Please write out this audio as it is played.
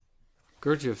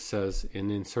Gurdjieff says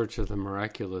in Search of the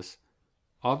Miraculous,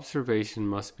 observation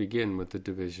must begin with the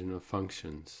division of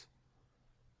functions.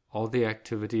 All the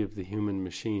activity of the human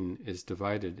machine is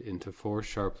divided into 4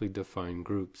 sharply defined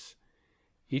groups,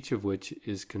 each of which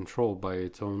is controlled by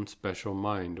its own special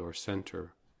mind or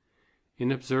center.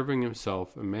 In observing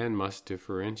himself, a man must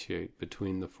differentiate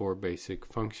between the 4 basic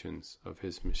functions of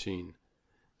his machine: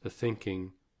 the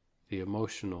thinking, the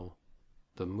emotional,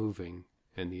 the moving,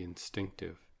 and the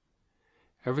instinctive.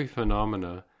 Every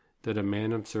phenomena that a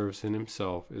man observes in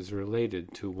himself is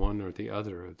related to one or the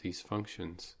other of these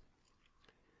functions.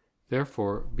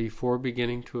 Therefore, before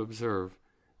beginning to observe,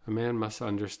 a man must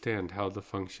understand how the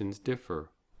functions differ,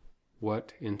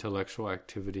 what intellectual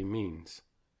activity means,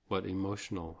 what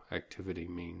emotional activity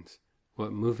means,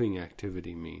 what moving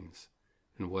activity means,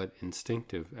 and what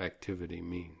instinctive activity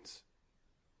means.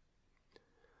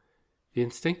 The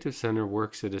instinctive center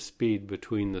works at a speed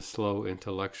between the slow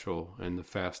intellectual and the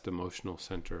fast emotional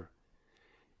center.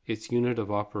 Its unit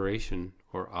of operation,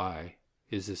 or I,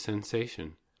 is a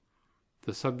sensation.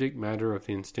 The subject matter of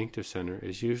the instinctive center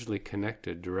is usually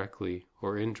connected directly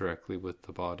or indirectly with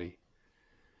the body.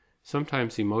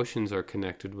 Sometimes emotions are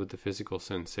connected with the physical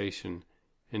sensation,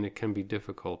 and it can be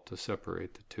difficult to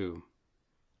separate the two.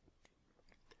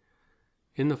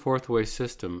 In the fourth way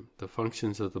system, the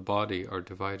functions of the body are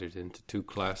divided into 2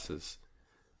 classes.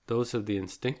 Those of the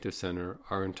instinctive center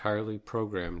are entirely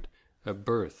programmed at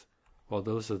birth, while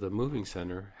those of the moving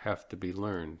center have to be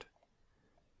learned.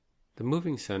 The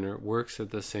moving center works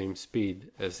at the same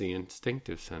speed as the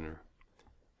instinctive center.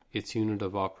 Its unit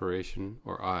of operation,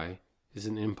 or I, is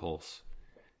an impulse.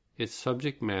 Its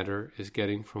subject matter is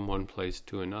getting from one place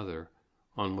to another,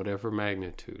 on whatever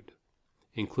magnitude,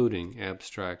 including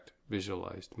abstract,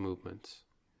 visualized movements.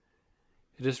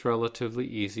 It is relatively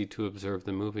easy to observe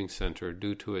the moving center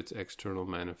due to its external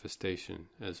manifestation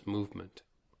as movement.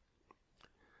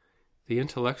 The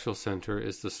intellectual center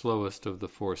is the slowest of the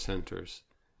 4 centers.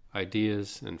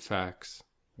 Ideas and facts,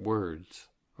 words,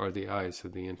 are the eyes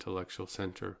of the intellectual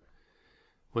center.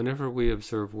 Whenever we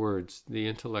observe words, the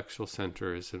intellectual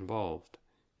center is involved,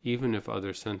 even if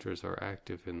other centers are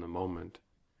active in the moment.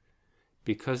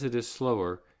 Because it is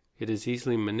slower, it is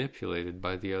easily manipulated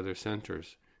by the other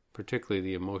centers, particularly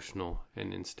the emotional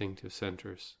and instinctive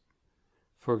centers.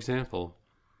 For example,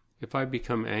 if I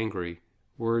become angry,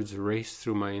 words race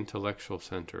through my intellectual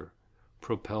center,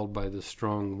 propelled by the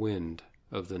strong wind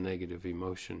of the negative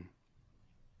emotion.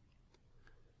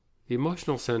 The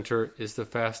emotional center is the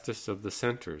fastest of the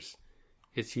centers.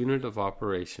 Its unit of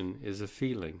operation is a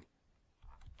feeling.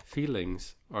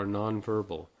 Feelings are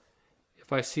nonverbal.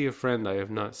 If I see a friend I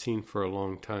have not seen for a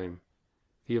long time,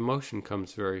 the emotion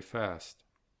comes very fast,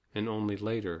 and only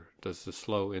later does the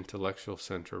slow intellectual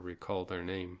center recall their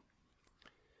name.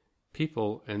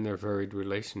 People and their varied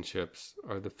relationships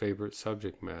are the favorite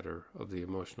subject matter of the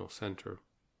emotional center.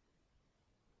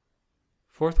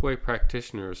 Fourth way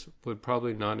practitioners would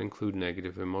probably not include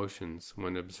negative emotions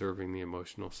when observing the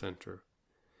emotional center.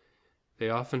 They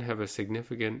often have a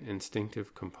significant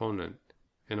instinctive component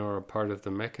and are a part of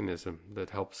the mechanism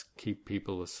that helps keep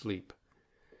people asleep.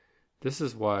 This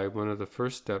is why one of the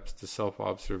first steps to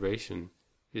self-observation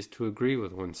is to agree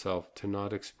with oneself to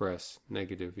not express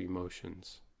negative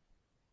emotions.